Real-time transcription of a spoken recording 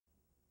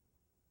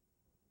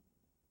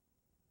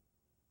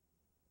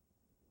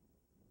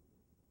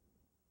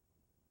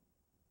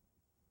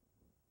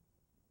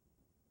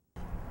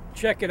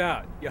Check it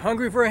out. You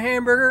hungry for a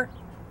hamburger?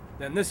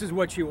 Then this is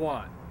what you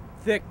want.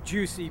 Thick,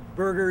 juicy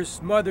burgers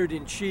smothered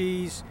in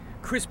cheese,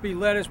 crispy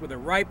lettuce with a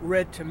ripe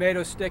red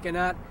tomato sticking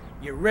out.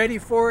 You ready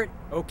for it?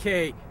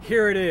 Okay,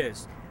 here it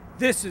is.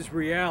 This is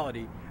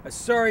reality. A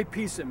sorry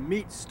piece of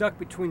meat stuck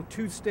between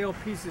two stale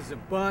pieces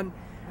of bun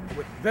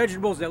with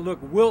vegetables that look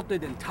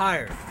wilted and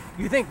tired.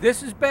 You think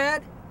this is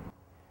bad?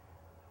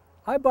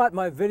 I bought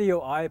my video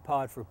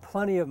iPod for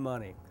plenty of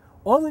money,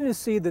 only to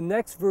see the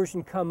next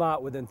version come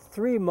out within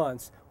 3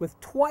 months with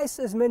twice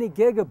as many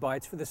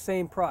gigabytes for the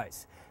same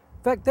price.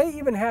 In fact, they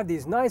even have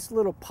these nice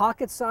little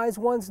pocket-sized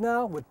ones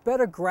now with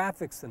better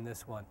graphics than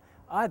this one.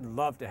 I'd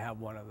love to have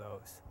one of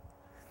those.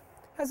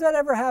 Has that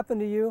ever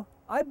happened to you?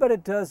 I bet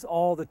it does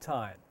all the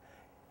time.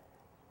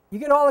 You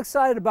get all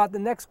excited about the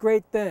next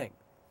great thing.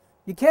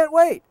 You can't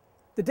wait.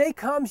 The day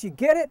comes, you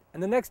get it,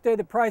 and the next day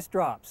the price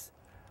drops.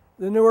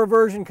 The newer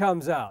version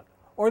comes out,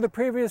 or the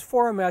previous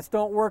formats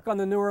don't work on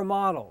the newer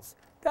models.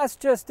 That's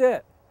just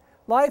it.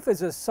 Life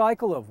is a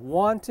cycle of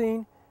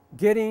wanting,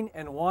 getting,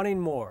 and wanting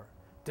more.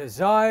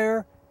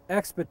 Desire,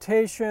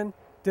 expectation,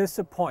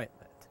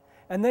 disappointment.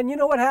 And then you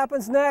know what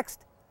happens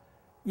next?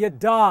 You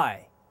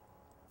die.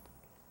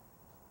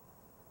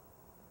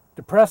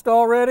 Depressed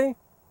already?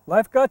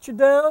 Life got you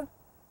down?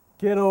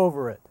 Get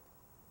over it.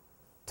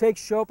 Take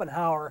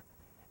Schopenhauer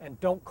and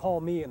don't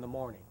call me in the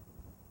morning.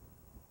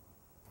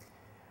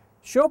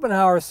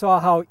 Schopenhauer saw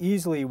how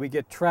easily we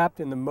get trapped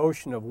in the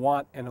motion of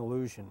want and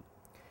illusion.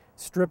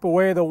 Strip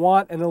away the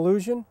want and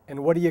illusion,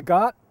 and what do you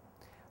got?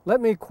 Let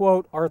me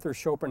quote Arthur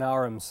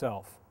Schopenhauer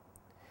himself.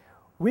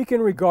 We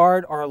can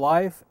regard our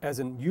life as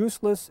an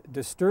useless,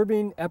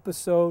 disturbing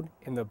episode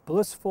in the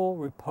blissful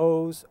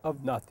repose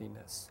of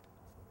nothingness.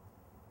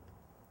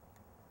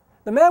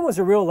 The man was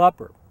a real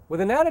upper.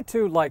 With an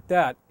attitude like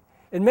that,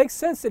 it makes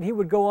sense that he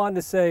would go on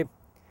to say,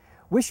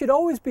 we should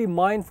always be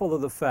mindful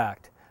of the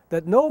fact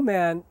that no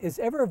man is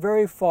ever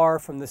very far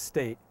from the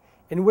state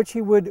in which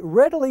he would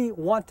readily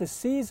want to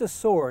seize a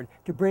sword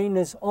to bring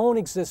his own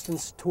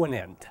existence to an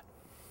end.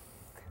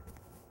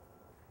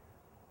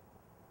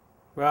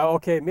 Well,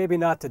 okay, maybe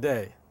not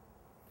today.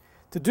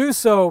 To do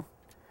so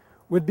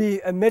would be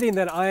admitting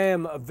that I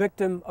am a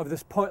victim of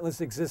this pointless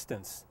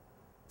existence,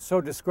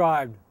 so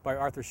described by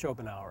Arthur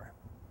Schopenhauer.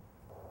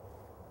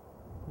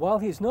 While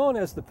he's known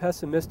as the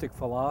pessimistic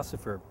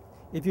philosopher,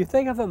 if you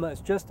think of him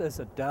as just as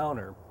a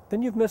downer,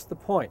 then you've missed the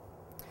point.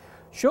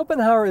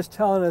 Schopenhauer is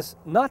telling us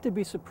not to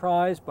be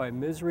surprised by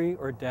misery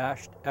or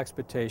dashed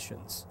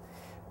expectations.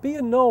 Be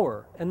a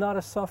knower and not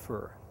a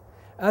sufferer.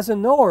 As a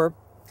knower,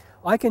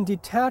 I can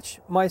detach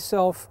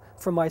myself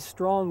from my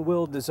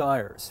strong-willed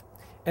desires.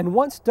 And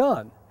once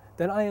done,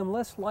 then I am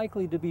less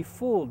likely to be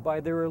fooled by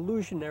their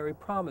illusionary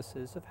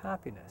promises of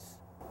happiness.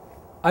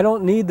 I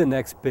don't need the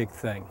next big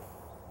thing.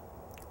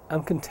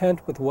 I'm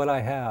content with what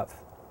I have.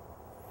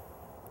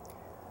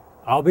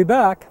 I'll be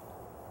back.